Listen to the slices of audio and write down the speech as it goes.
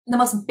The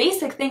most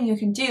basic thing you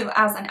can do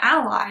as an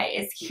ally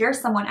is hear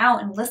someone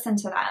out and listen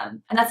to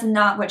them, and that's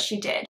not what she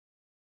did.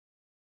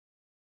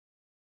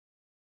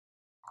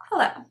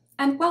 Hello,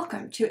 and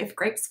welcome to If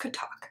Grapes Could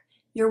Talk,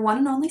 your one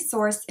and only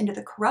source into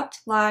the corrupt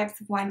lives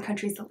of wine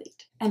country's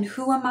elite. And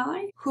who am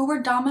I? Who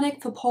were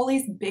Dominic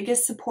Foppoli's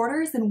biggest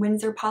supporters in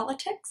Windsor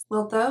politics?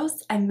 Well,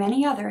 those and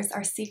many others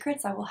are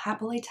secrets I will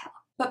happily tell.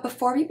 But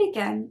before we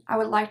begin, I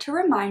would like to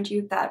remind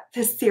you that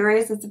this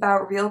series is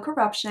about real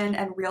corruption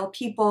and real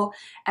people,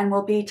 and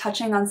we'll be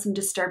touching on some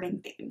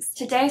disturbing themes.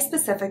 Today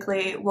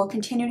specifically, we'll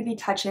continue to be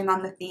touching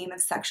on the theme of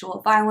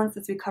sexual violence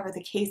as we cover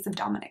the case of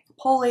Dominic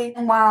Foppoli.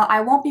 And while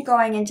I won't be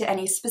going into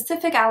any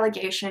specific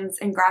allegations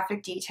in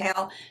graphic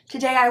detail,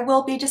 today I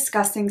will be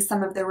discussing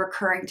some of the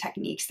recurring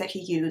techniques that he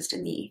used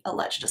in the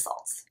alleged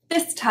assaults.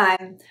 This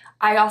time,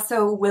 I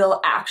also will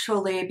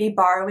actually be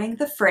borrowing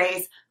the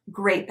phrase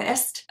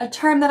grapist, a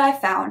term that I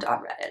found on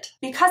Reddit.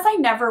 Because I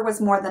never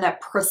was more than a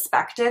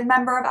prospective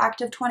member of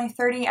Active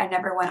 2030, I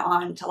never went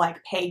on to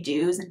pay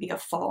dues and be a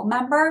full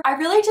member, I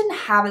really didn't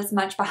have as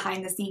much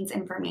behind the scenes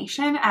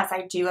information as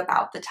I do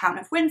about the town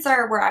of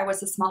Windsor, where I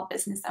was a small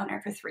business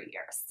owner for 3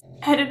 years.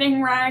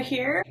 Editing right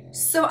here.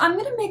 So I'm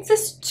gonna make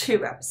this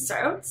 2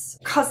 episodes,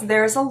 because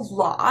there's a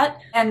lot,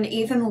 and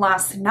even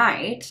last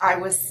night, I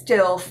was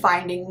still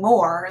finding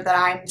more that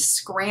I'm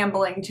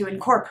scrambling to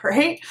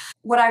incorporate.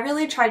 What I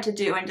really tried to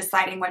do in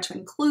deciding what to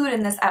include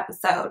in this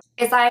episode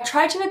is I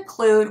tried to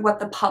include what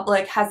the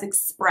public has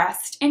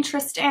expressed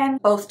interest in,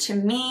 both to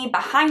me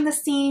behind the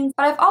scenes,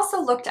 but I've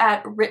also looked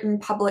at written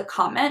public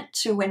comment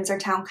to Windsor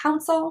Town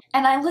Council,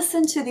 and I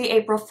listened to the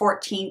April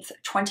 14th,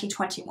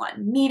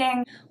 2021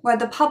 meeting where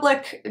the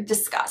public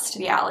discussed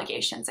the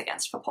allegations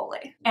against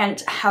Foppoli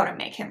and how to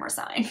make him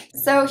resign.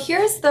 So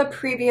here's the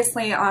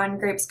previously on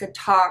Grapes Good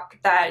Talk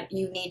that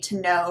you need to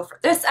know for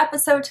this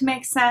episode to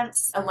make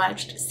sense.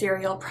 Alleged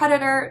serial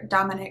predator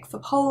Dominic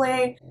Foppoli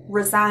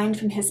resigned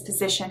from his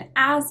position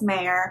as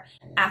mayor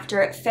after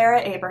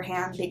Farrah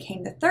Abraham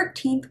became the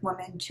 13th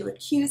woman to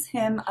accuse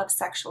him of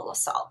sexual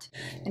assault.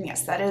 And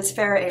yes, that is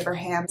Farrah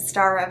Abraham,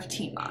 star of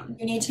Teen Mom.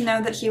 You need to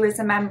know that he was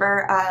a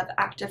member of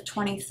Active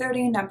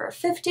 2030 number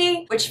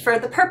 50, which for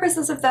the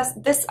purposes of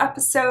this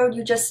episode,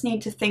 you just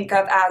need to think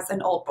of as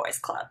an old boys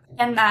club.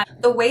 And that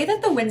the way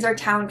that the Windsor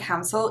Town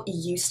Council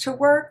used to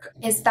work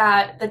is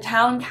that the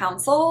town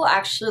council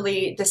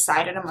actually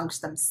decided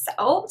amongst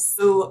themselves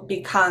who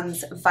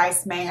becomes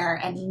vice mayor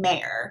and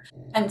mayor.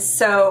 And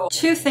so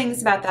 2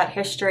 things about that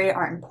history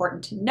are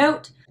important to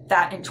note: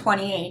 that in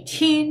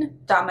 2018,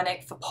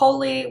 Dominic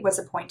Foppoli was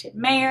appointed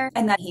mayor,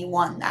 and that he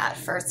won that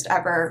first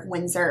ever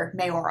Windsor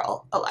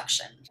mayoral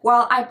election.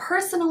 While I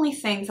personally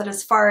think that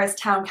as far as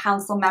town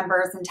council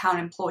members and town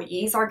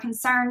employees are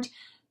concerned,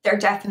 there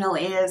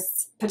definitely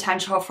is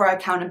potential for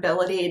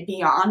accountability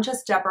beyond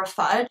just Deborah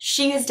Fudge.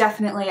 She is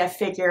definitely a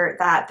figure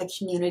that the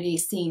community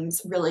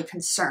seems really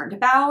concerned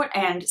about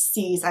and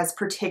sees as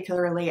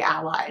particularly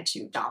allied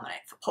to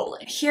Dominic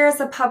Foppoli. Here's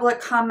a public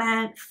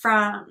comment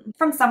from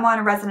someone,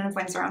 a resident of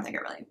Windsor. I don't think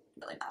it really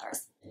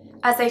matters.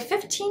 As a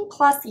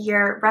 15+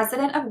 year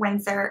resident of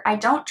Windsor, I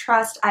don't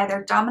trust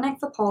either Dominic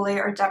Foppoli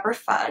or Deborah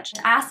Fudge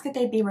and ask that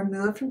they be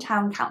removed from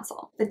town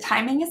council. The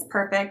timing is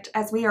perfect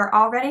as we are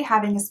already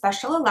having a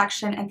special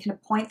election and can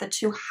appoint the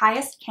 2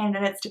 highest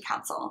candidates to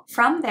council.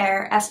 From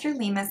there, Esther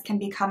Lemus can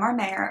become our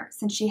mayor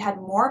since she had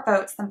more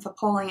votes than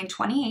Foppoli in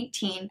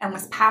 2018 and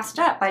was passed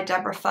up by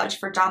Deborah Fudge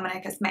for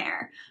Dominic as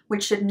mayor,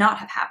 which should not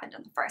have happened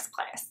in the first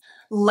place.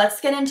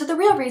 Let's get into the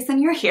real reason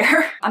you're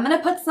here. I'm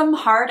gonna put some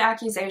hard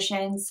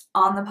accusations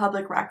on the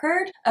public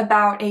record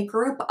about a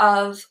group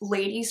of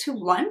ladies who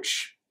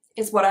lunch,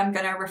 is what I'm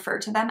gonna refer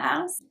to them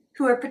as,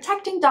 who are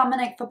protecting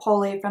Dominic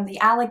Foppoli from the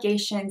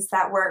allegations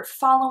that were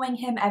following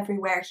him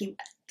everywhere he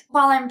went.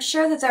 While I'm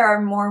sure that there are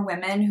more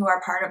women who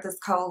are part of this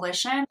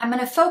coalition, I'm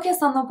gonna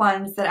focus on the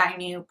ones that I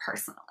knew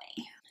personally.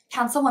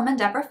 Councilwoman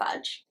Deborah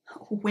Fudge,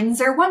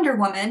 Windsor Wonder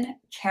Woman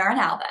Karen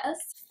Alves,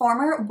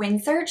 former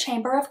Windsor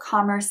Chamber of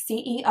Commerce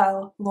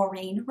CEO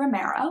Maureen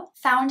Romero,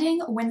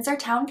 founding Windsor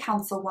Town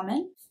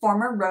Councilwoman,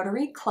 former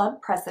Rotary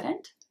Club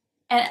president,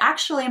 and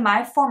actually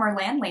my former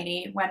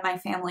landlady when my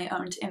family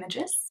owned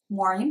Images,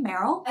 Maureen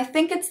Merrill. I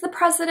think it's the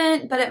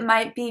president, but it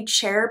might be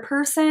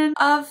chairperson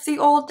of the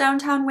old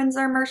Downtown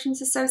Windsor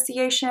Merchants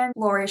Association,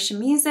 Lori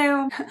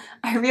Shimizu.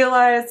 I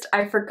realized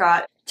I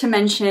forgot to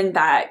mention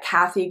that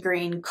Kathy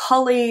Green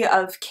Cully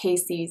of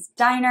Casey's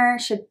Diner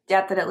should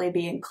definitely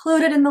be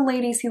included in the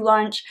ladies who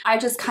lunch. I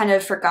just kind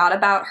of forgot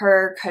about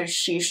her because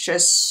she's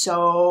just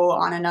so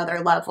on another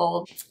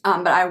level,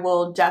 but I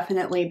will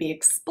definitely be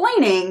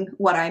explaining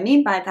what I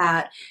mean by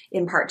that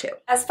in part 2.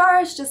 As far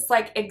as just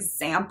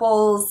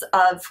examples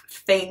of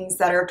things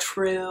that are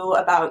true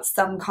about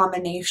some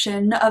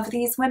combination of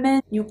these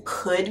women, you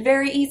could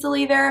very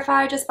easily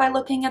verify just by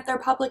looking at their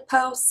public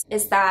posts,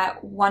 is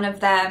that one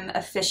of them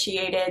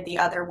officiated the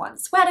other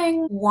one's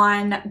wedding,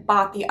 one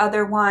bought the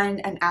other one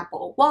an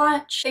Apple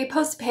Watch, they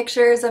post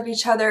pictures of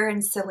each other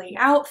in silly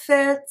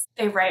outfits,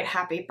 they write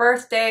happy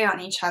birthday on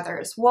each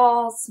other's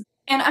walls.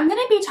 And I'm going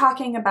to be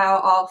talking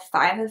about all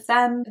 5 of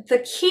them. The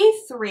key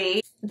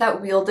 3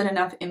 that wielded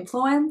enough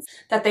influence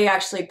that they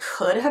actually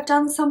could have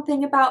done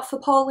something about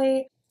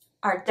Foppoli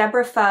are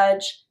Deborah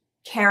Fudge,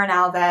 Karen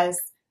Alves,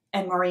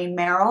 and Maureen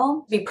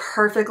Merrill. To be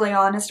perfectly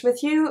honest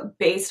with you,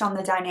 based on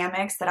the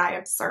dynamics that I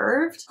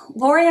observed,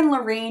 Lori and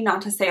Lorene,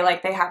 not to say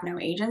like they have no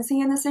agency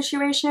in the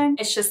situation,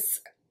 it's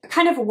just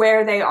kind of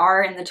where they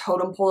are in the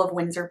totem pole of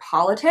Windsor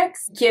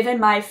politics. Given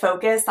my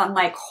focus on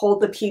like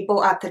hold the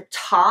people at the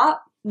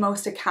top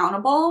most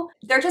accountable,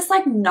 they're just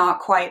like not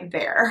quite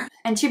there.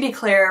 And to be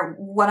clear,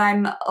 what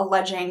I'm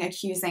alleging,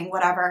 accusing,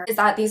 whatever, is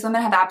that these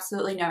women have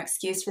absolutely no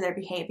excuse for their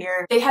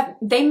behavior.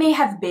 They may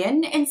have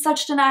been in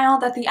such denial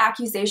that the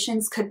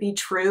accusations could be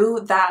true,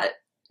 that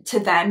to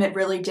them it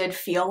really did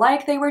feel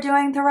like they were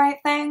doing the right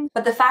thing.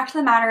 But the fact of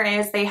the matter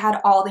is they had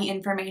all the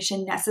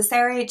information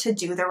necessary to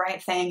do the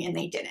right thing and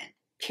they didn't.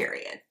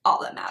 Period.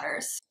 All that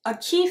matters. A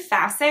key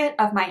facet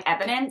of my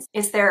evidence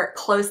is their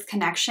close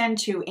connection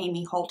to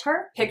Amy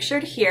Holter,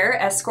 pictured here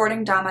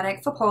escorting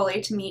Dominic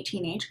Foppoli to meet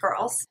teenage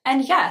girls.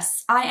 And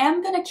yes, I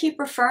am going to keep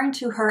referring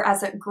to her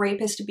as a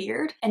grapist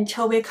beard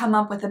until we come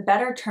up with a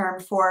better term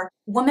for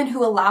woman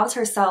who allows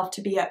herself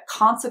to be a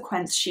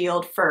consequence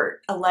shield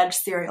for alleged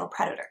serial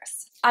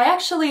predators. I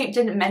actually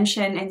didn't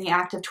mention in the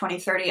Active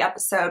 2030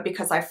 episode,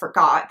 because I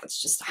forgot,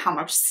 that's just how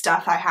much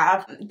stuff I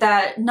have,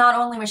 that not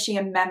only was she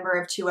a member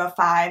of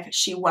 205,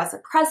 she was a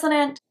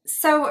president.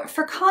 So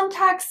for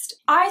context,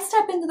 I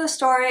step into the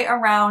story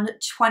around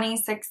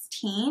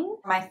 2016.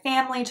 My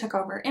family took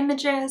over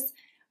Images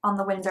on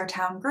the Windsor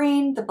Town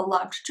Green, the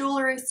beloved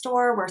jewelry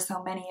store where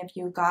so many of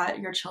you got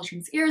your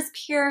children's ears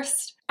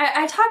pierced.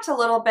 I talked a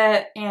little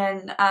bit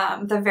in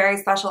the very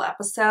special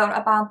episode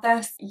about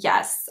this.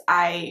 Yes,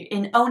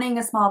 in owning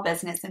a small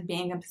business and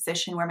being in a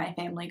position where my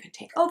family could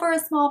take over a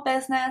small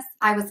business,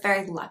 I was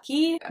very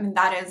lucky. I mean,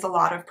 that is a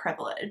lot of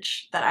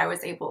privilege that I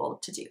was able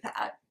to do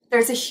that.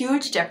 There's a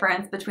huge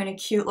difference between a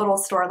cute little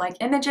store like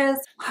Images,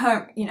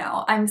 where, you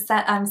know, I'm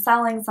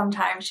selling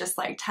sometimes just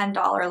like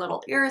 $10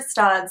 little ear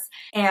studs,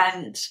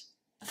 and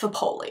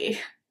Foppoli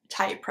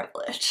type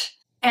privilege.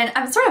 And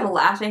I'm sort of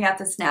laughing at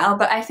this now,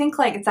 but I think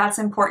like that's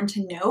important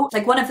to note.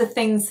 Like one of the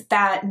things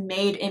that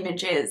made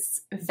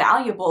Images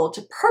valuable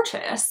to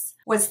purchase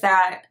was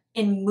that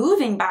in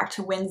moving back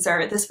to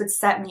Windsor, this would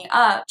set me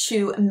up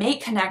to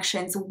make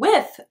connections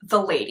with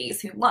the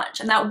ladies who lunch.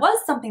 And that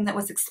was something that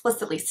was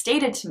explicitly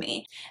stated to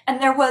me.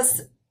 And there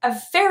was a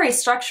very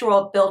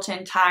structural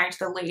built-in tie to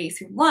the ladies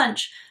who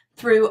lunch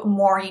through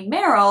Maureen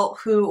Merrill,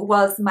 who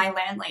was my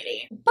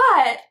landlady.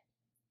 But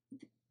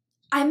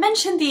I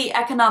mentioned the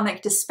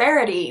economic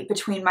disparity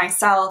between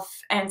myself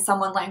and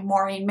someone like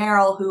Maureen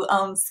Merrill, who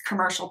owns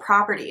commercial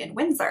property in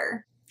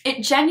Windsor.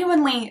 It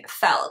genuinely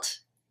felt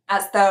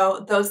as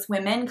though those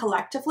women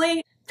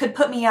collectively could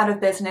put me out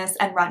of business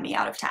and run me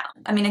out of town.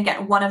 I mean,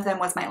 again, one of them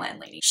was my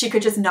landlady. She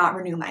could just not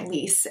renew my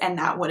lease, and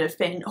that would have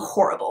been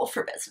horrible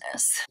for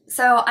business.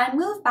 So I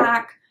moved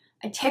back,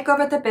 I take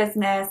over the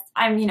business.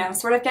 I'm, you know,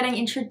 sort of getting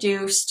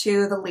introduced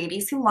to the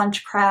ladies who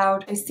lunch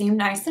crowd. They seem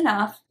nice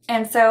enough.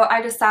 And so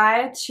I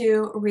decide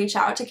to reach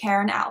out to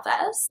Karen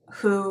Alves,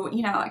 who,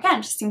 you know,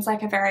 again, just seems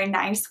like a very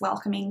nice,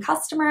 welcoming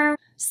customer.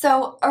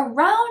 So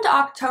around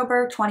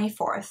October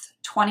 24th,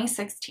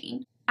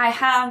 2016, I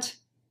had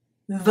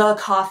the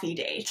coffee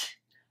date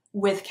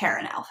with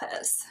Karen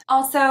Alves.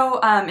 Also,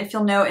 if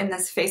you'll note in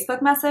this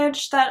Facebook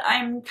message that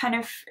I'm kind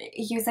of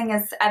using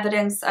as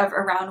evidence of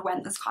around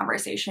when this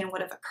conversation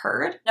would have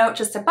occurred, note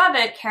just above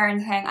it, Karen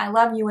saying, "I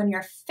love you and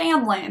your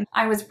family.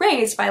 I was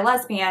raised by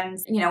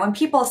lesbians." You know, when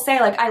people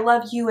say like, "I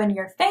love you and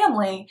your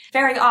family,"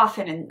 very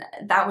often, and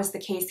that was the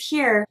case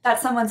here,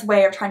 that's someone's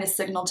way of trying to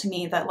signal to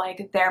me that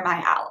like, they're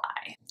my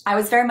ally. I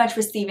was very much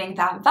receiving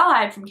that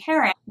vibe from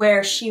Karen,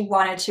 where she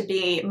wanted to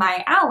be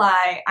my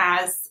ally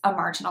as a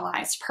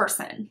marginalized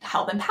person to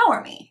help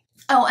empower me.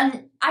 Oh,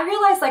 and I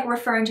realize like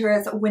referring to her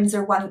as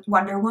Windsor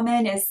Wonder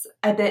Woman is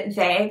a bit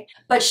vague,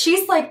 but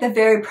she's like the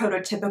very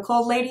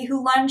prototypical lady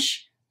who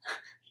lunches,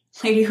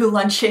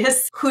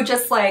 who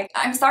just like,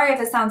 I'm sorry if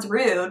it sounds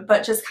rude,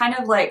 but just kind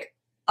of like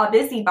a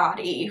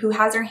busybody who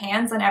has her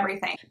hands on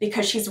everything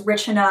because she's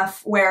rich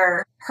enough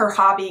where her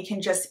hobby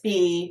can just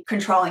be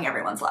controlling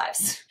everyone's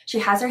lives. She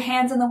has her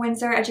hands in the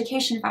Windsor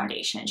Education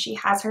Foundation. She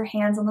has her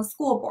hands on the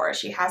school board.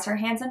 She has her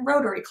hands in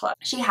Rotary Club.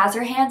 She has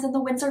her hands in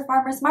the Windsor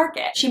Farmers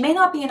Market. She may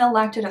not be an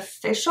elected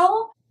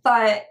official,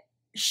 but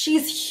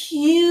she's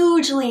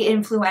hugely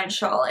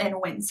influential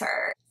in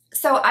Windsor.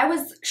 So I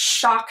was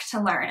shocked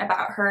to learn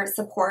about her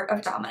support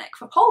of Dominic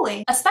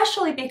Foppoli,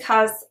 especially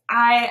because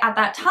I, at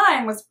that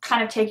time, was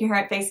kind of taking her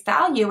at face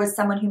value as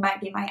someone who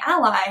might be my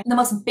ally. The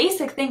most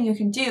basic thing you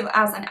can do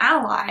as an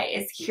ally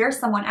is hear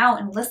someone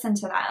out and listen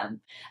to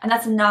them. And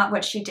that's not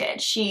what she did.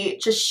 She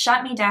just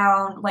shut me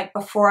down like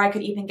before I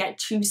could even get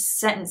 2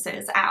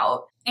 sentences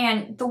out.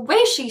 And the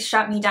way she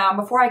shut me down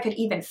before I could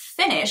even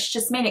finish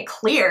just made it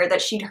clear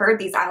that she'd heard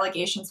these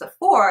allegations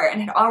before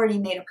and had already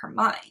made up her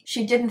mind.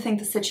 She didn't think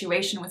the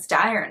situation was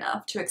dire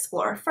enough to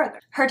explore further.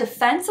 Her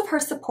defense of her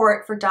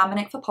support for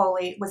Dominic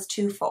Foppoli was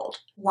twofold.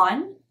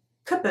 1,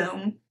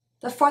 kaboom.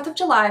 The 4th of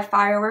July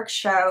fireworks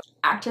show,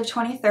 Active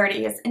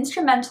 2030, is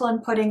instrumental in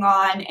putting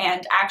on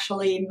and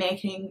actually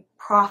making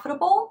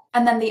profitable.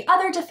 And then the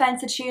other defense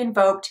that she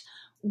invoked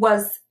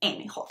was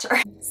Amy Holter.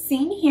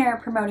 Seen here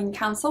promoting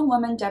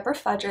Councilwoman Deborah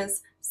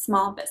Fudge's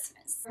small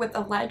business with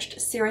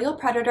alleged serial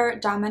predator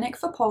Dominic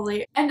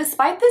Foppoli. And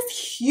despite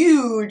this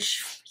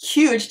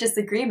huge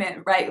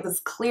disagreement, right, it was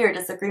clear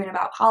disagreement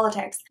about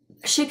politics,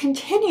 she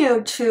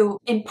continued to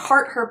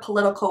impart her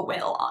political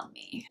will on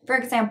me. For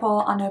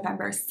example, on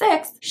November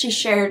 6th, she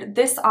shared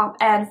this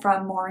op-ed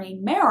from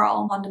Maureen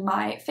Merrill onto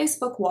my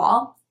Facebook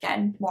wall.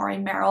 Again,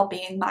 Maureen Merrill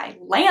being my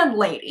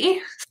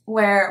landlady,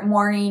 where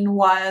Maureen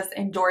was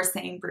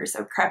endorsing Bruce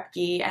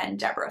Okrepke and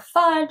Deborah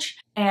Fudge,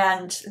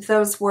 and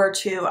those were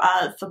two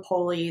of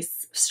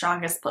Foppoli's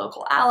strongest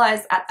political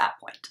allies at that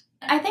point.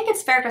 I think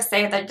it's fair to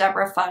say that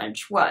Deborah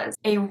Fudge was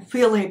a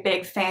really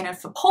big fan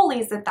of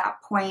Foppoli's at that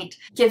point,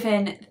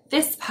 given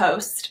this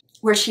post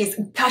where she's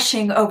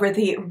gushing over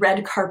the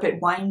red carpet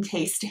wine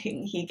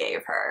tasting he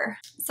gave her.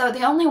 So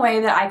the only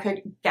way that I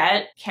could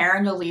get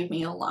Karen to leave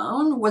me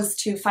alone was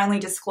to finally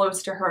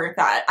disclose to her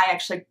that I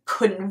actually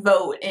couldn't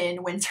vote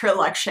in Windsor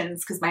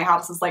elections because my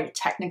house is like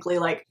technically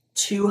like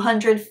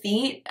 200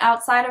 feet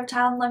outside of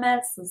town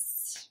limits.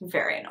 It's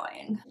very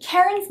annoying.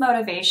 Karen's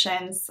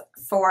motivations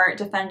for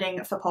defending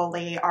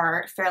Foppoli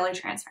are fairly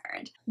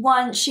transparent.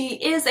 One, she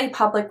is a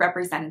public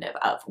representative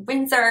of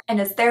Windsor and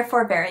is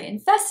therefore very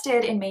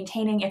invested in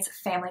maintaining its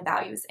family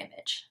values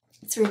image.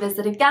 Let's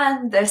revisit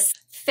again this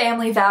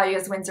family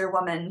values Windsor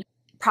woman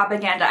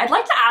propaganda. I'd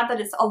like to add that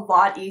it's a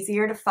lot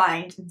easier to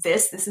find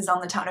this is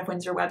on the Town of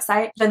Windsor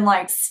website, than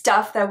like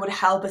stuff that would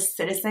help a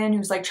citizen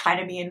who's like trying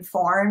to be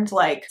informed,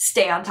 like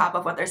stay on top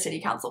of what their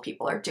city council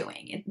people are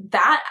doing. And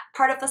that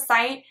part of the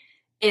site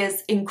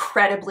is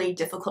incredibly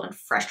difficult and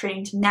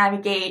frustrating to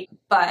navigate,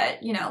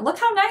 but you know, look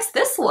how nice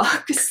this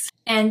looks.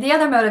 And the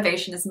other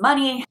motivation is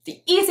money.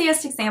 The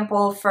easiest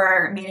example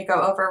for me to go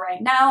over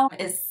right now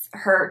is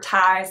her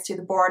ties to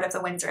the board of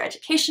the Windsor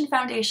Education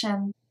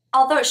Foundation.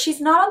 Although she's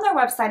not on their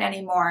website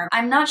anymore,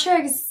 I'm not sure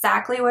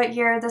exactly what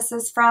year this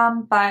is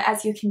from, but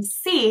as you can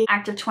see,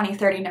 Active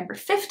 2030 number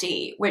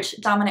 50, which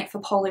Dominic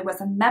Foppoli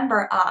was a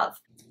member of,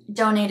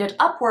 donated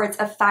upwards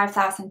of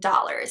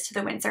 $5,000 to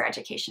the Windsor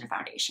Education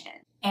Foundation.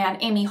 And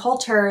Amy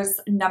Holter's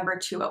number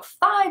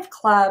 205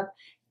 club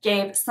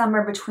gave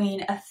somewhere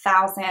between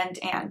 $1,000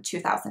 and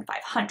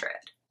 $2,500.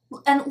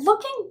 And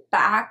looking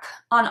back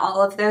on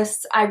all of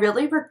this, I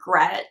really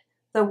regret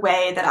the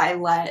way that I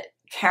let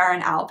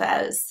Karen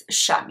Alves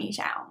shut me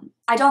down.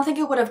 I don't think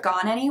it would have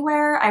gone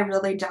anywhere, I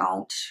really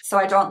don't. So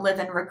I don't live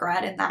in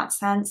regret in that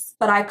sense,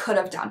 but I could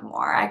have done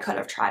more. I could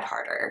have tried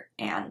harder,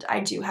 and I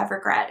do have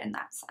regret in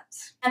that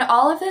sense. And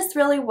all of this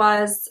really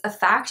was a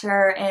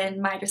factor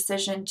in my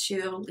decision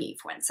to leave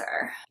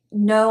Windsor.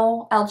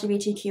 No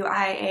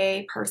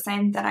LGBTQIA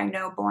person that I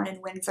know born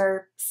in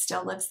Windsor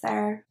still lives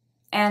there.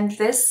 And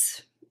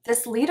this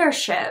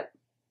leadership,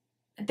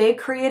 they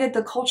created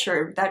the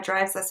culture that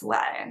drives us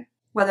away,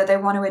 whether they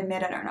want to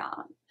admit it or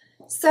not.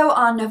 So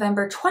on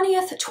November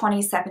 20th,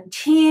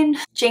 2017,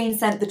 Jane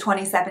sent the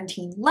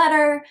 2017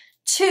 letter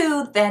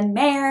to then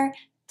Mayor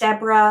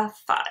Deborah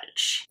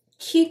Fudge.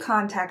 Key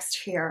context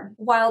here.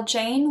 While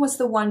Jane was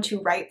the one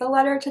to write the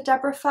letter to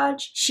Deborah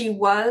Fudge, she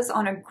was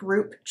on a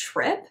group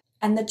trip,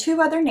 and the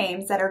two other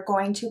names that are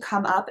going to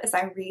come up as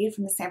I read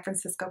from the San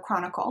Francisco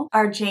Chronicle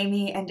are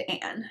Jamie and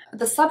Anne.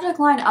 The subject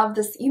line of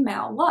this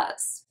email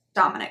was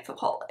Dominic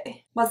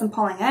Foppoli. Wasn't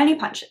pulling any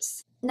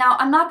punches. Now,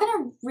 I'm not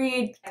going to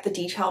read the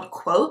detailed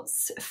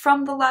quotes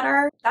from the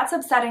letter. That's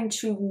upsetting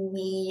to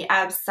me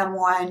as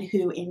someone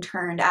who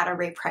interned at a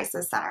rape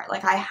crisis center.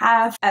 Like, I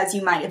have, as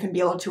you might even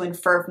be able to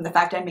infer from the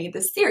fact I made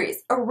this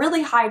series, a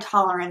really high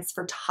tolerance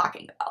for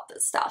talking about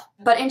this stuff.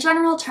 But in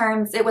general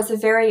terms, it was a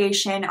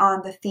variation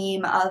on the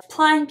theme of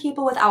plying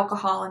people with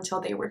alcohol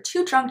until they were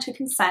too drunk to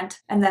consent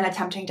and then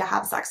attempting to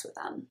have sex with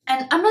them.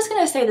 And I'm just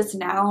going to say this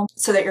now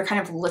so that you're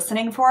kind of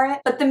listening for it.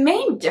 But the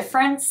main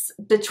difference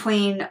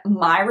between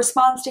my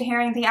response to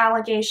hearing the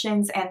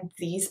allegations and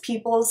these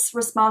people's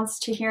response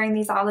to hearing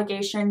these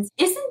allegations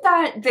isn't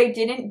that they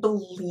didn't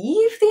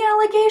believe the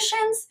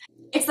allegations,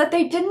 it's that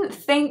they didn't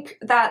think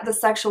that the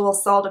sexual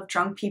assault of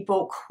drunk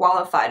people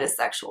qualified as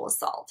sexual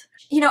assault.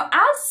 You know,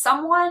 as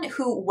someone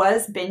who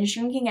was binge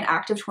drinking in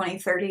Active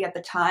 2030 at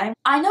the time,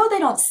 I know they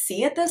don't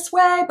see it this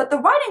way, but the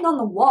writing on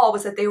the wall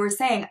was that they were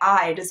saying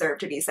I deserve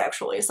to be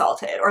sexually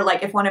assaulted, or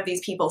like if one of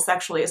these people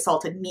sexually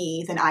assaulted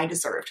me, then I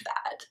deserved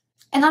that.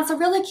 And that's a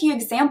really key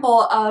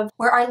example of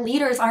where our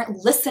leaders aren't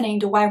listening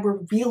to why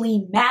we're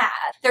really mad.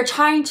 They're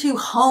trying to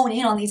hone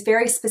in on these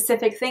very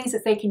specific things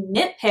that they can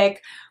nitpick,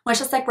 when it's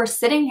just like we're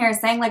sitting here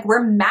saying like,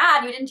 we're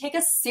mad you didn't take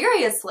us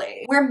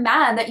seriously. We're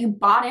mad that you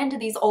bought into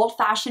these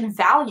old-fashioned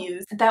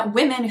values that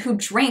women who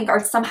drink are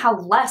somehow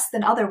less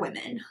than other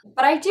women.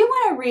 But I do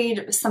want to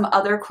read some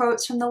other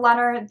quotes from the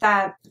letter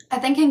that I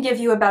think can give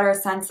you a better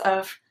sense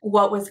of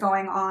what was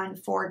going on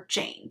for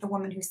Jane, the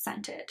woman who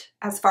sent it,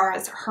 as far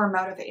as her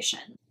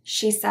motivation.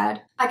 She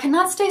said, "I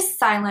cannot stay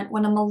silent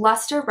when a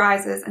molester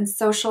rises in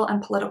social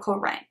and political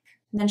rank.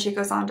 And then she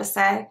goes on to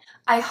say,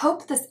 I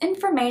hope this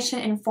information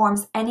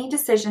informs any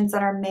decisions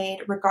that are made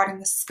regarding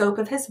the scope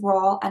of his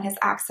role and his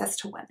access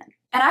to women.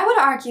 And I would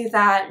argue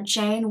that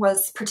Jane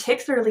was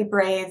particularly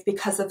brave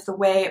because of the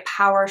way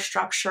power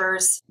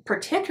structures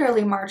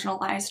particularly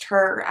marginalized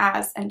her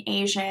as an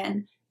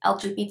Asian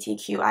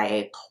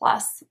LGBTQIA+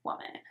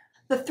 woman.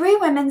 The three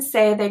women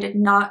say they did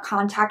not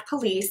contact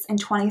police in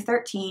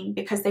 2013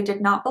 because they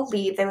did not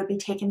believe they would be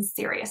taken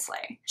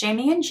seriously.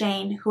 Jamie and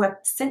Jane, who have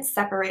since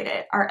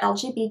separated, are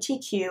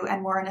LGBTQ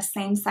and were in a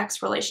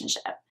same-sex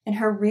relationship. In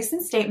her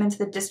recent statement to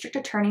the district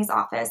attorney's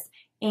office,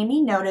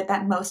 Amy noted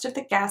that most of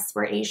the guests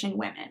were Asian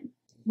women.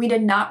 We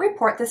did not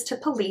report this to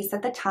police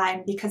at the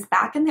time because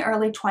back in the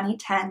early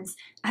 2010s,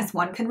 as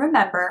one can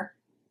remember,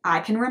 I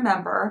can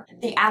remember,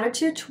 the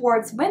attitude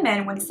towards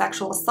women when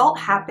sexual assault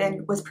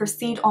happened was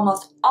perceived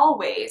almost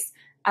always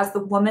as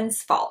the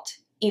woman's fault,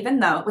 even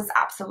though it was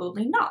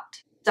absolutely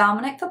not.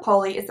 Dominic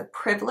Foppoli is a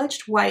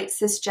privileged white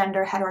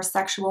cisgender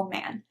heterosexual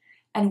man,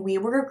 and we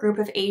were a group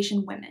of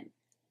Asian women.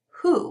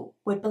 Who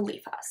would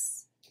believe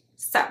us?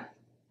 So,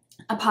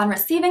 upon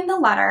receiving the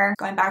letter,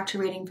 going back to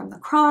reading from the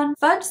Chronicle,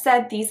 Fudge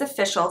said these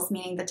officials,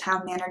 meaning the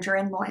town manager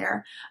and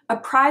lawyer,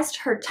 apprised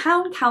her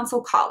town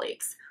council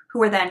colleagues, who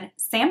were then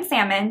Sam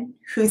Salmon,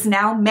 who's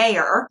now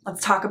mayor.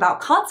 Let's talk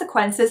about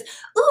consequences.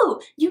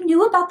 Ooh, you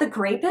knew about the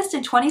grapist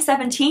in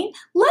 2017?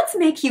 Let's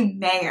make you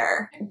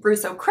mayor.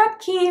 Bruce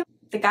O'Krepke,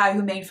 the guy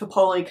who made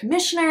Foppoli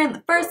commissioner in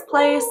the first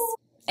place,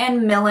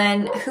 and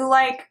Millen, who,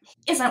 like,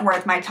 isn't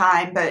worth my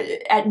time, but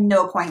at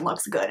no point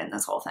looks good in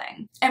this whole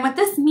thing. And what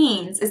this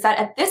means is that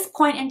at this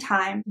point in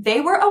time, they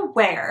were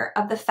aware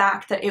of the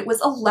fact that it was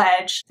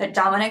alleged that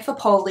Dominic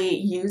Foppoli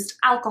used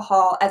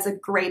alcohol as a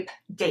grape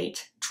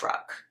date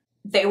drug.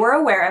 They were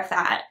aware of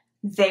that.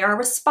 They are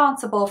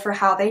responsible for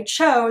how they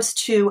chose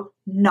to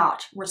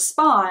not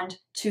respond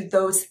to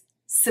those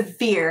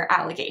severe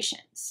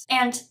allegations.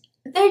 And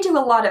they do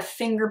a lot of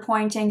finger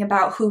pointing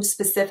about who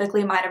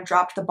specifically might have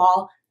dropped the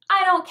ball.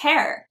 I don't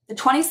care. The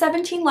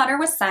 2017 letter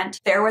was sent.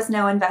 There was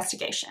no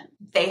investigation.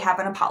 They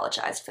haven't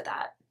apologized for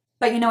that.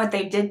 But you know what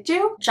they did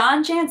do?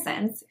 John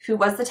Janssens, who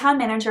was the town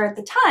manager at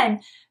the time,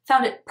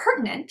 found it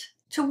pertinent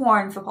to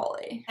warn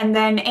Foppoli. And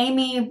then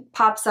Amy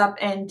pops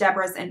up in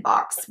Deborah's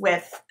inbox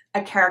with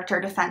a character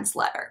defense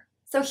letter.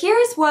 So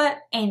here's what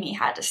Amy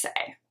had to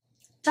say.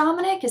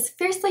 Dominic is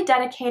fiercely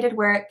dedicated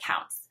where it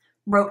counts,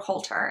 wrote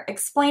Holter,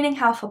 explaining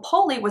how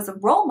Foppoli was a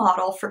role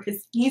model for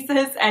his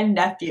nieces and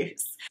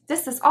nephews.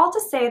 This is all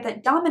to say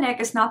that Dominic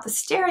is not the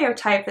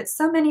stereotype that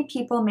so many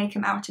people make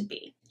him out to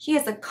be. He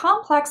is a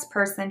complex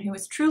person who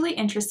is truly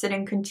interested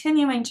in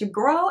continuing to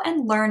grow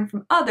and learn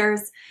from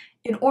others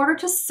in order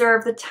to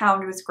serve the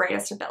town to his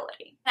greatest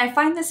ability. And I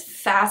find this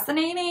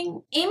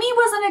fascinating. Amy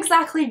wasn't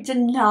exactly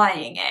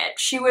denying it.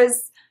 She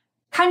was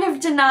kind of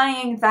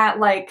denying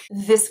that, like,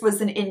 this was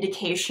an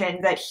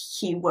indication that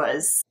he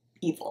was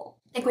evil.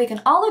 I think we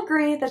can all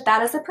agree that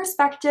that is a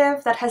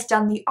perspective that has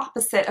done the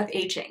opposite of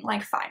aging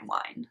like fine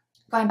wine.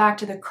 Going back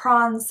to the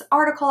Chron's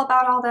article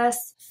about all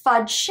this,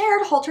 Fudge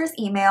shared Holter's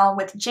email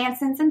with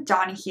Janssens and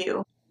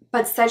Donahue,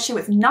 but said she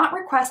was not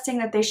requesting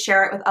that they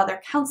share it with other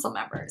council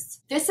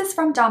members. This is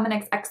from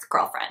Dominic's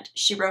ex-girlfriend.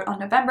 She wrote on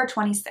November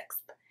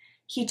 26th.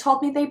 He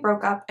told me they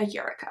broke up a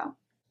year ago.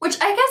 Which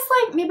I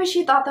guess, like, maybe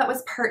she thought that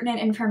was pertinent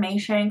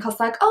information because,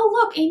 like, oh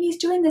look, Amy's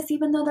doing this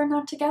even though they're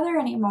not together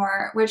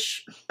anymore,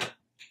 which,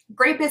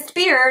 grapist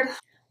beard.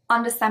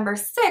 On December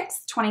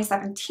 6,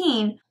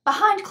 2017,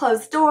 behind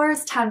closed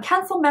doors, town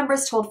council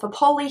members told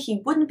Foppoli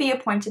he wouldn't be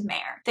appointed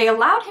mayor. They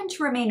allowed him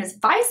to remain as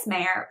vice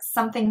mayor,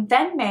 something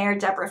then Mayor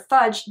Deborah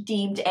Fudge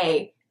deemed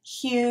a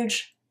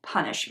huge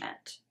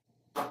punishment.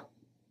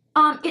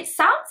 It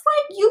sounds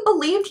like you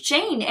believed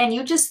Jane and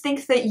you just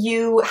think that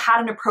you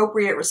had an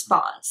appropriate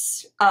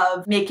response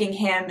of making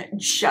him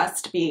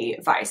just be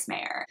vice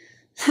mayor.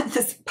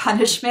 This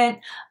punishment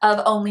of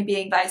only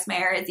being vice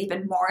mayor is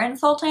even more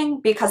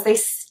insulting because they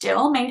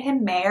still made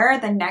him mayor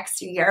the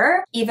next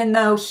year, even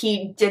though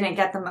he didn't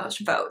get the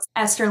most votes.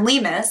 Esther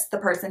Lemus, the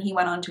person he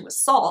went on to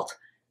assault,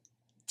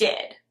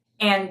 did.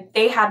 And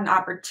they had an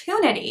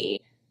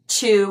opportunity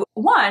to,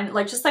 one,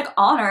 like just like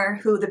honor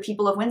who the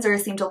people of Windsor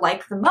seem to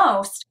like the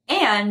most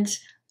and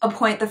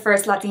appoint the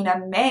first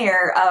Latina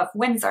mayor of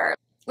Windsor.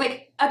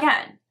 Like,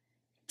 again,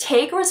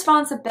 take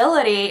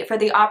responsibility for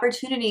the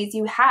opportunities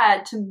you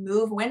had to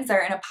move Windsor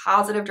in a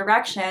positive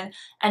direction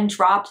and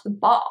dropped the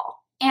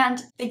ball.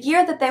 And the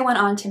year that they went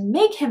on to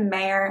make him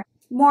mayor,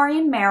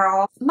 Maureen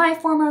Merrill, my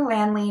former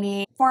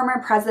landlady,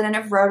 former president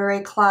of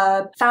Rotary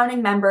Club,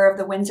 founding member of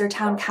the Windsor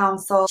Town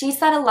Council, she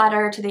sent a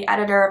letter to the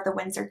editor of the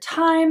Windsor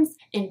Times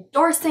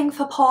endorsing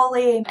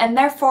Foppoli, and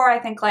therefore I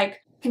think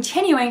like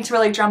continuing to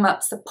really drum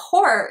up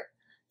support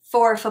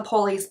for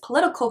Foppoli's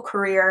political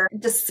career,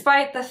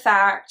 despite the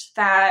fact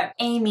that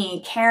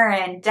Amy,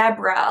 Karen,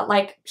 Deborah,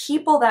 like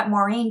people that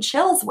Maureen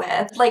chills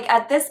with, like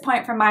at this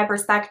point from my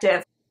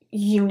perspective,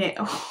 you knew.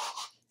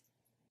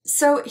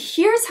 So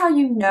here's how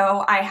you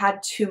know I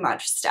had too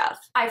much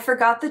stuff. I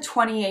forgot the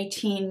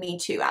 2018 Me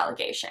Too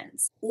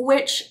allegations,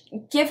 which,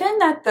 given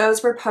that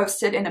those were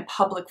posted in a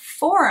public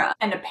forum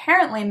and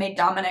apparently made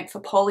Dominic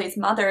Foppoli's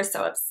mother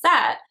so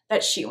upset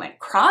that she went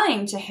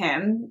crying to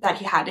him that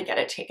he had to get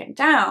it taken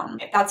down.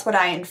 That's what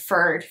I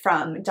inferred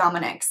from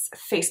Dominic's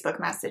Facebook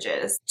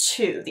messages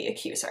to the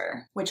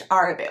accuser, which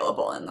are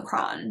available in the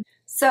Chron.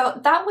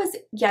 So that was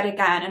yet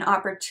again an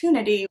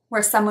opportunity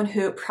where someone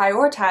who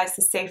prioritized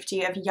the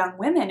safety of young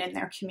women in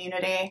their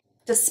community,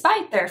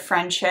 despite their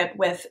friendship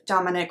with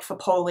Dominic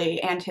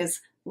Foppoli and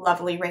his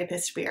lovely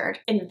rapist beard,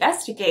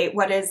 investigate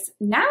what is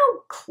now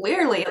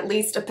clearly at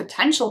least a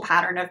potential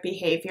pattern of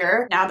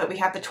behavior now that we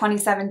have the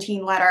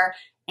 2017 letter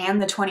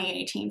and the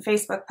 2018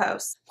 Facebook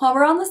post. While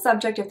we're on the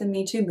subject of the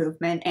Me Too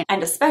movement,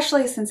 and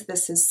especially since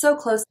this is so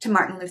close to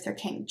Martin Luther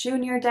King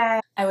Jr. Day,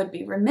 I would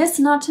be remiss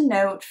not to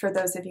note, for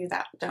those of you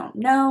that don't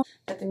know,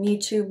 that the Me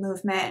Too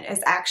movement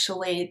is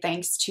actually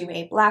thanks to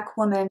a Black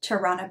woman,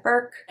 Tarana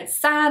Burke. It's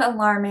sad,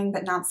 alarming,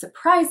 but not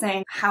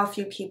surprising how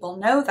few people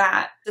know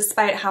that,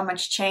 despite how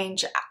much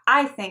change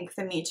I think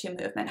the Me Too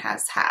movement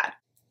has had.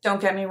 Don't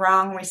get me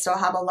wrong, we still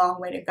have a long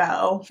way to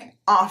go.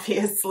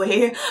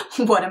 Obviously,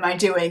 what am I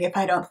doing if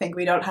I don't think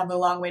we don't have a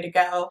long way to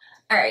go?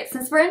 All right,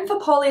 since we're in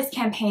Foppoli's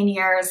campaign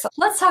years,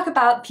 let's talk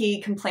about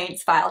the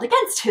complaints filed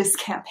against his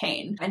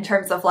campaign in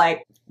terms of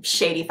like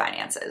shady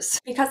finances.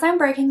 Because I'm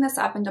breaking this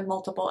up into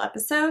multiple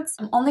episodes,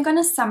 I'm only going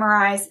to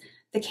summarize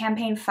the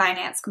campaign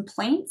finance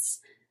complaints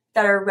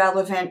that are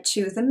relevant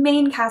to the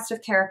main cast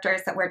of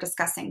characters that we're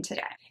discussing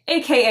today,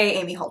 aka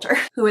Amy Holter,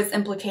 who is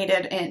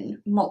implicated in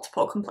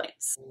multiple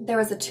complaints. There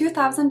was a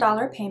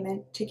 $2,000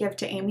 payment to give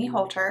to Amy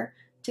Holter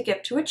to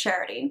give to a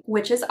charity,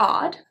 which is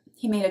odd.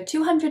 He made a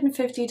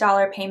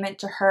 $250 payment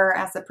to her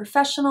as a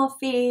professional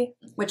fee,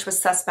 which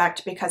was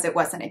suspect because it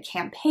wasn't a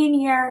campaign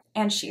year,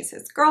 and she's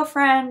his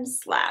girlfriend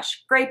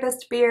 /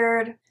 rapist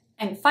beard.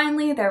 And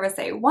finally, there was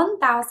a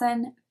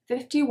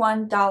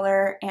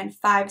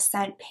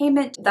 $1,051.05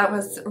 payment that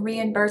was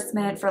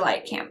reimbursement for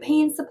like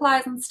campaign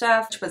supplies and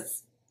stuff, which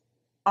was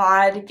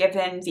odd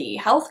given the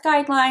health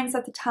guidelines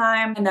at the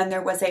time. And then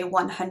there was a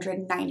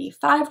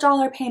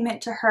 $195 payment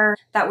to her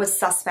that was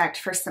suspect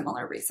for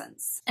similar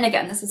reasons. And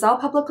again, this is all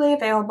publicly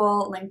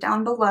available, linked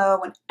down below.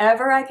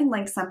 Whenever I can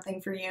link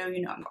something for you, you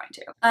know I'm going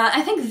to.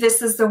 I think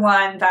this is the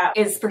one that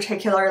is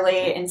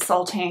particularly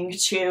insulting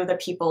to the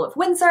people of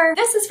Windsor.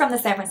 This is from the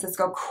San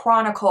Francisco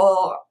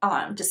Chronicle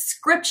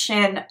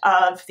description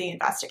of the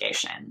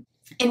investigation.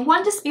 In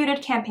one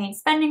disputed campaign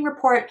spending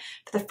report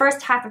for the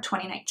first half of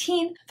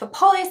 2019,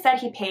 Foppoli said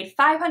he paid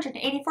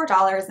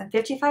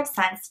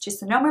 $584.55 to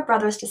Sonoma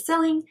Brothers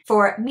Distilling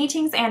for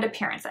meetings and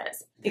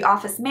appearances. The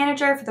office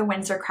manager for the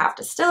Windsor Craft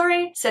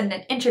Distillery said in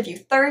an interview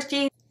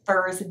Thursday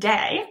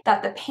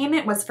that the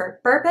payment was for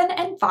bourbon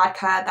and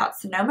vodka that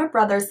Sonoma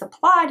Brothers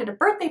supplied at a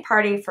birthday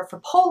party for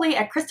Foppoli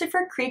at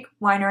Christopher Creek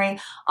Winery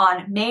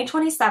on May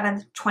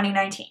 27,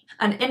 2019.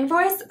 An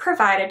invoice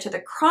provided to the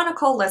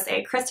Chronicle lists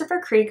a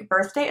Christopher Creek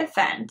birthday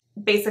event.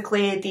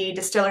 Basically, the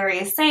distillery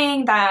is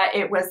saying that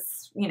it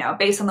was, you know,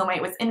 based on the way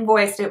it was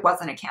invoiced, it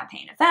wasn't a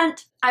campaign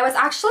event. I was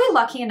actually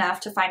lucky enough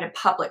to find a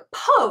public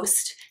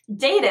post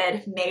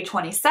dated May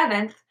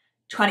 27th,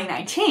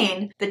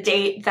 2019, the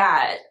date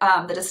that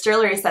the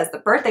distillery says the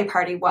birthday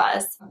party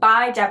was,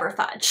 by Deborah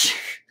Fudge.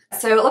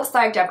 So it looks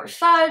like Deborah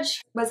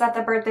Fudge was at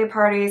the birthday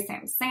party,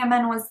 Sam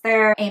Salmon was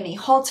there, Amy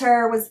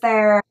Holter was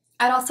there.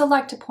 I'd also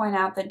like to point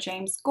out that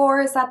James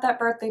Gore is at that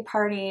birthday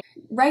party.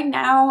 Right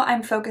now,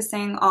 I'm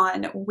focusing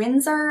on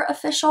Windsor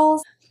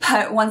officials,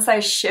 but once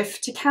I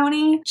shift to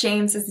county,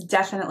 James is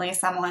definitely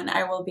someone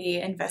I will be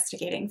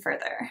investigating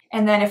further.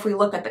 And then if we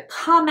look at the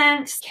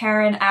comments,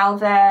 Karen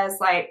Alves,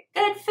 like,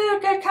 good food,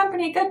 good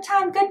company, good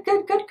time, good.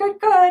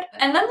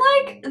 And then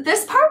like,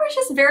 this part was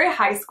just very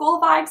high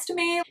school vibes to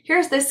me.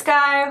 Here's this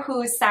guy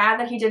who's sad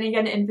that he didn't get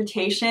an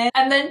invitation.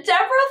 And then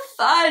Deborah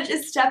Fudge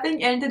is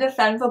stepping in to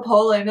defend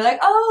Foppoli and be like,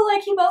 oh,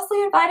 like he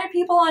mostly invited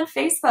people on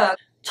Facebook.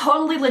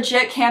 Totally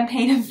legit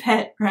campaign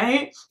event,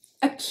 right?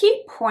 A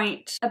key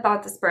point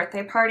about this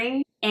birthday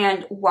party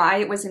and why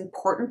it was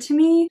important to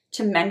me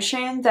to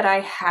mention that I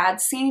had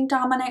seen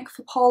Dominic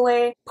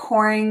Foppoli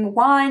pouring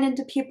wine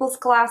into people's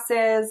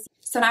glasses.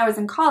 So when I was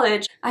in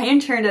college, I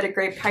interned at a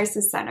Great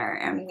Crisis Center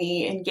and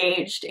we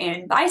engaged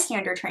in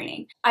bystander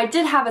training. I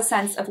did have a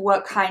sense of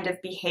what kind of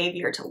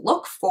behavior to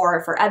look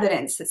for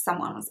evidence that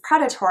someone was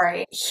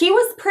predatory. He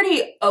was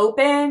pretty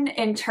open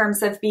in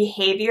terms of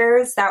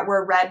behaviors that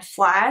were red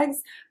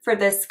flags for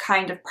this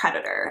kind of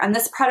predator. And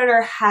this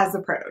predator has a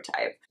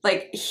prototype.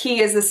 Like,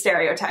 he is a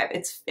stereotype.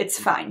 It's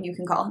fine. You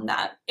can call him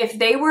that. If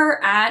they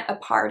were at a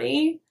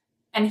party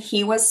and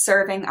he was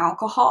serving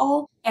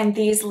alcohol and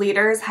these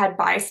leaders had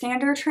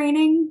bystander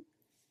training,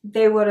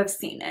 they would have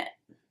seen it.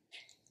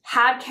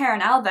 Had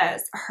Karen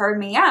Alves heard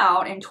me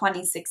out in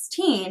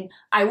 2016,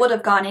 I would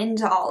have gone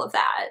into all of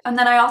that. And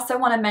then I also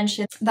want to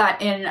mention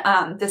that in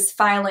this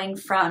filing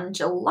from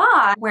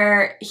July,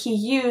 where he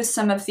used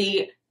some of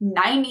the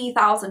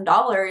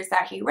 $90,000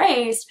 that he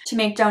raised to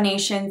make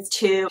donations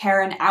to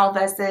Karen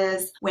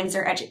Alves's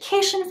Windsor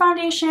Education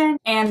Foundation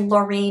and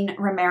Maureen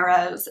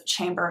Romero's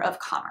Chamber of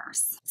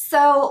Commerce.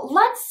 So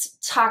let's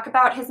talk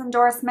about his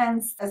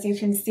endorsements. As you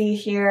can see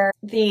here,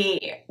 the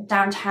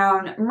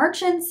Downtown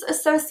Merchants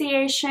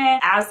Association,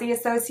 as the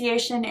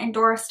association,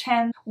 endorsed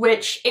him,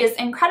 which is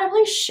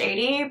incredibly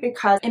shady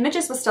because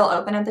Images was still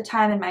open at the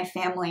time and my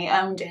family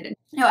owned it.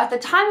 You know, at the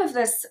time of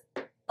this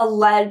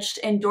alleged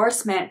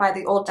endorsement by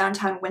the old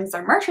Downtown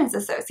Windsor Merchants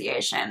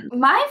Association,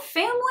 my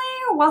family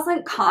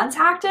wasn't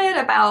contacted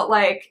about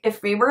like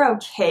if we were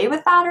okay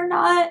with that or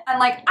not. And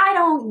like, I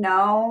don't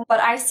know, but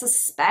I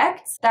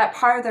suspect that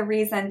part of the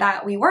reason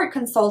that we weren't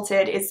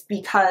consulted is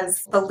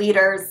because the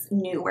leaders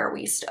knew where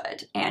we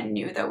stood and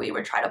knew that we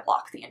would try to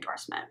block the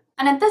endorsement.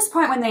 And at this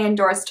point, when they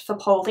endorsed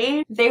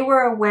Foppoli, they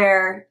were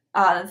aware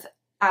of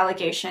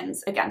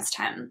allegations against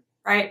him.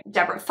 Right?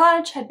 Deborah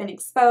Fudge had been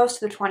exposed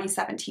to the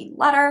 2017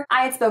 letter.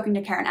 I had spoken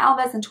to Karen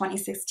Alves in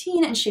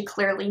 2016 and she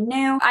clearly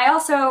knew. I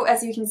also,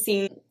 as you can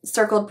see,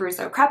 circled Bruce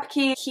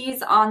Krepke.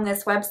 He's on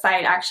this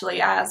website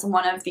actually as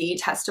one of the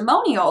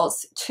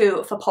testimonials to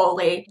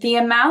Foppoli. The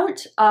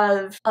amount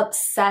of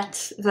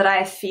upset that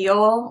I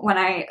feel when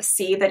I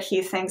see that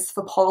he thinks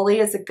Foppoli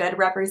is a good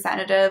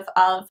representative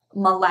of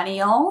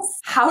millennials.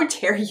 How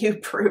dare you,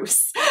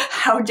 Bruce?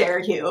 How dare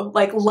you?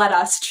 Like, let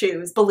us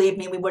choose. Believe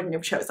me, we wouldn't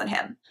have chosen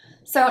him.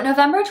 So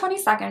November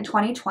 22nd,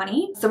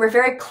 2020. So we're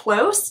very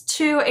close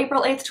to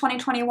April 8th,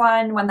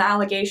 2021 when the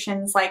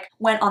allegations like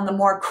went on the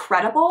more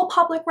credible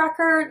public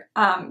record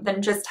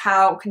than just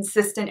how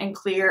consistent and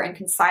clear and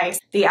concise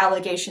the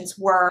allegations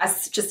were,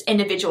 as just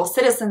individual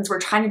citizens were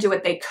trying to do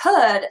what they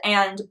could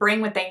and bring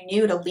what they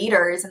knew to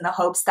leaders in the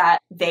hopes that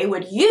they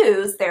would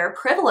use their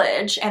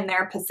privilege and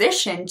their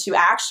position to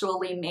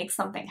actually make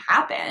something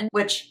happen,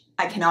 which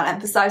I cannot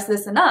emphasize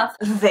this enough,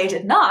 they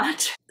did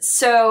not.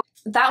 So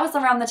that was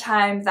around the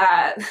time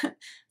that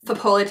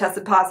Foppoli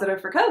tested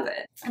positive for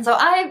COVID. And so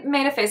I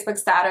made a Facebook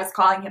status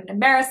calling him an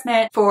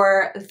embarrassment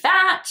for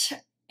that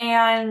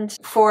and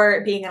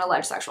for being an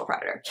alleged sexual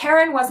predator.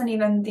 Karen wasn't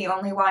even the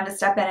only one to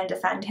step in and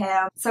defend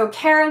him. So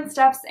Karen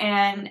steps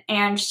in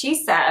and she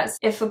says,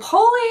 if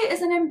Foppoli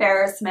is an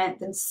embarrassment,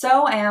 then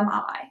so am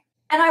I.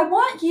 And I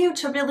want you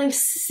to really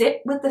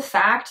sit with the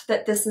fact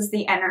that this is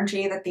the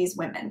energy that these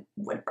women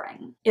would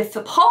bring. If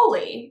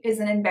Foppoli is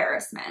an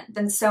embarrassment,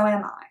 then so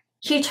am I.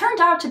 He turned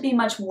out to be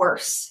much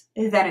worse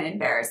than an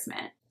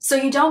embarrassment. So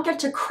you don't get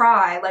to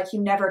cry like you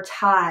never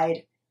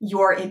tied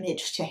your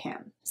image to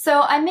him.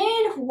 So I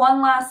made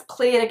one last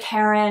plea to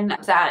Karen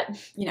that,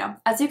 you know,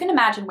 as you can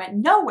imagine, went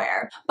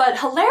nowhere. But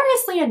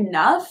hilariously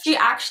enough, she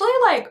actually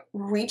like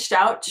reached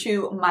out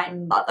to my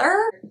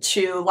mother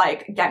to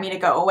like get me to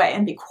go away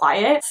and be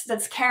quiet.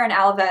 That's Karen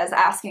Alves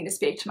asking to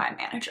speak to my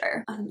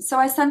manager. So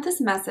I sent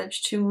this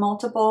message to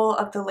multiple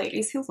of the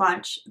ladies who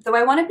lunch, though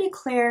I want to be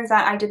clear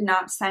that I did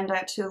not send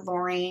it to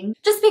Maureen,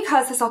 just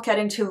because, as I'll get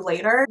into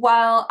later,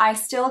 while I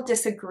still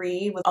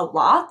disagree with a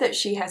lot that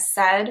she has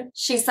said,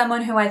 she's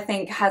someone who I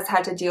think has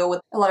had to deal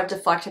with a lot of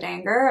deflected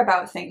anger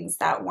about things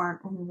that weren't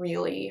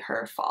really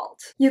her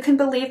fault. You can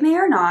believe me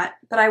or not,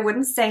 but I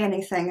wouldn't say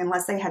anything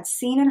unless I had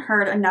seen and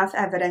heard enough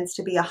evidence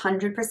to be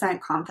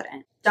 100%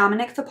 confident.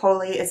 Dominic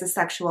Foppoli is a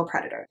sexual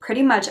predator.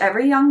 Pretty much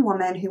every young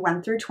woman who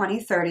went through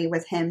 2030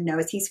 with him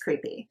knows he's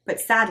creepy.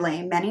 But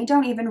sadly, many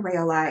don't even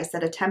realize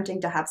that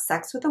attempting to have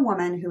sex with a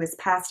woman who is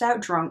passed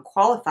out drunk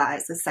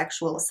qualifies as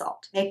sexual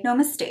assault. Make no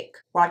mistake,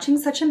 watching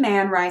such a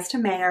man rise to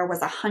mayor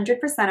was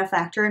 100% a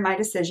factor in my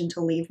decision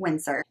to leave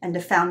Windsor and to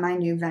found my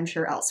new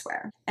venture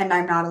elsewhere. And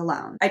I'm not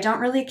alone. I don't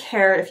really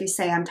care if you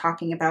say I'm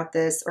talking about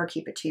this or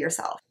keep it to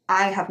yourself.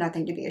 I have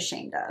nothing to be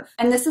ashamed of.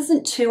 And this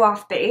isn't too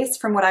off base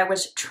from what I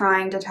was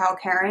trying to tell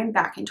Karen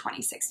back in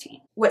 2016.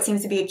 What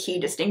seems to be a key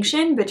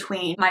distinction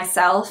between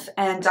myself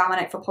and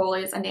Dominic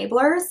Foppoli's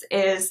enablers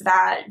is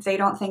that they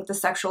don't think the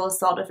sexual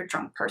assault of a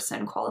drunk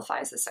person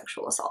qualifies as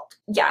sexual assault.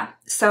 Yeah,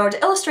 so to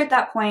illustrate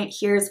that point,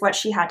 here's what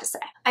she had to say.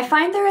 I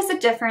find there is a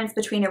difference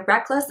between a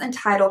reckless,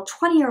 entitled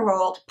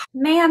 20-year-old,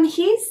 ma'am,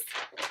 he's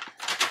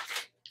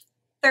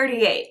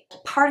 38,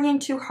 partying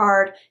too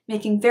hard,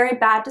 making very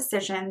bad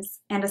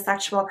decisions, and a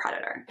sexual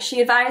predator. She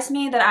advised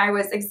me that I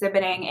was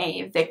exhibiting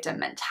a victim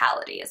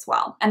mentality as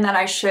well, and that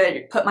I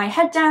should put my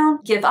head down,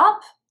 give up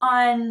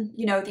on,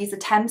 you know, these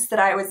attempts that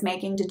I was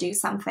making to do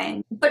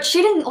something. But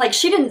she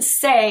didn't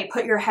say,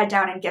 put your head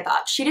down and give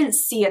up. She didn't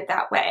see it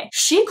that way.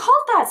 She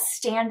called that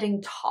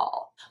standing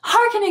tall.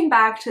 Harkening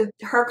back to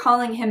her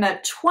calling him a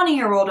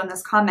 20-year-old in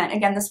this comment,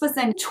 again, this was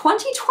in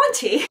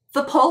 2020.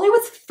 Foppoli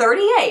was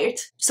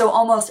 38, so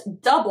almost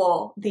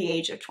double the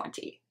age of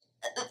 20.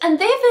 And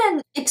they've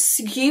been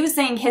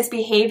excusing his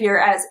behavior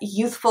as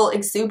youthful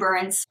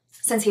exuberance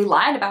since he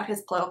lied about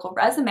his political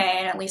resume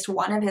in at least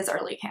one of his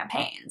early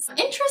campaigns.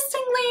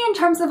 Interestingly, in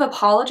terms of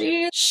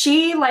apologies,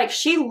 she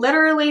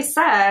literally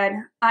said,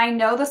 I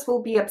know this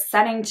will be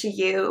upsetting to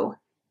you,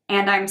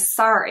 and I'm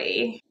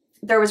sorry.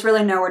 There was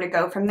really nowhere to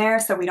go from there,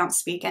 so we don't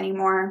speak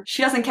anymore.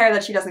 She doesn't care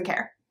that she doesn't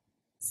care.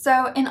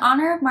 So, in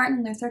honor of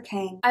Martin Luther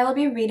King, I will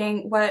be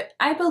reading what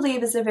I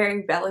believe is a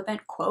very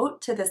relevant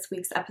quote to this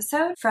week's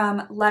episode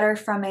from Letter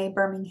from a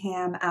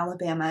Birmingham,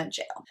 Alabama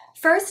jail.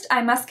 First,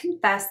 I must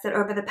confess that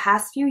over the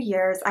past few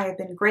years, I have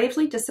been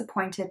gravely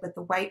disappointed with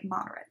the white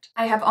moderate.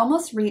 I have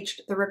almost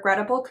reached the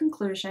regrettable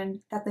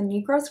conclusion that the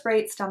Negro's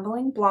great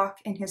stumbling block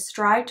in his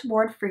stride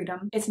toward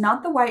freedom is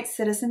not the white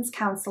citizen's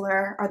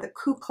counselor or the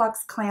Ku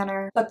Klux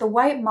Klanner, but the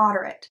white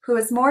moderate, who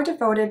is more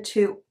devoted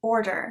to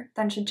order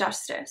than to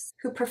justice,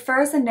 who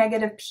prefers a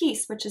negative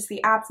peace, which is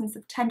the absence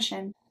of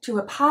tension, to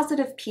a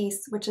positive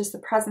peace, which is the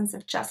presence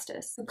of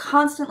justice, who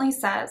constantly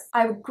says,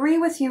 I agree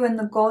with you in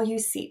the goal you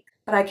seek,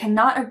 but I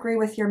cannot agree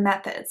with your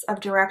methods of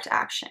direct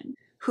action,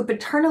 who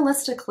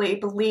paternalistically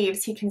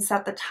believes he can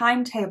set the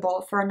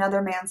timetable for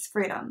another man's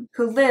freedom,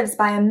 who lives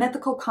by a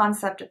mythical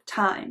concept of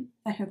time,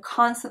 and who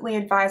constantly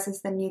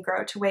advises the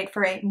Negro to wait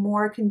for a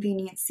more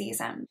convenient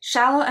season.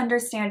 Shallow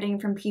understanding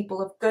from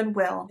people of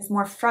goodwill is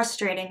more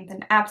frustrating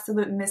than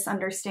absolute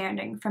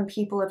misunderstanding from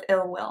people of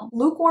ill will.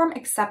 Lukewarm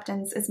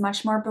acceptance is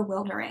much more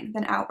bewildering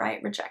than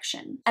outright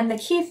rejection. And the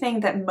key thing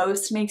that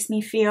most makes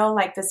me feel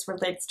like this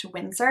relates to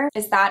Windsor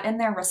is that in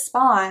their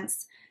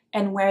response,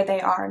 and where they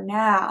are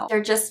now,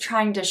 they're just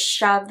trying to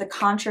shove the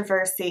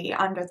controversy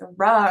under the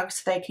rug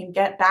so they can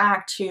get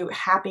back to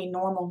happy,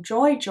 normal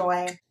joy,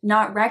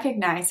 not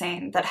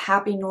recognizing that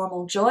happy,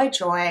 normal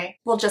joy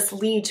will just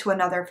lead to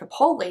another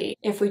Foppoli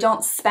if we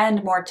don't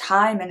spend more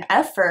time and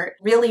effort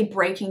really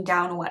breaking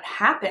down what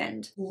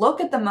happened. Look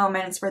at the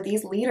moments where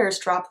these leaders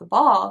drop the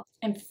ball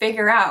and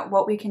figure out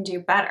what we can do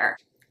better.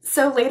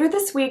 So later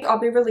this week, I'll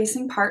be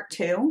releasing part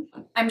 2.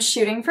 I'm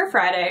shooting for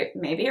Friday,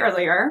 maybe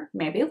earlier,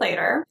 maybe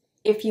later.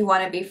 If you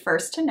want to be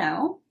first to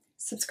know,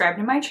 subscribe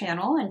to my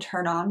channel and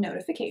turn on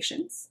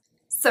notifications.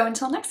 So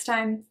until next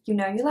time, you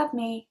know you love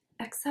me.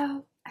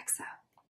 XOXO.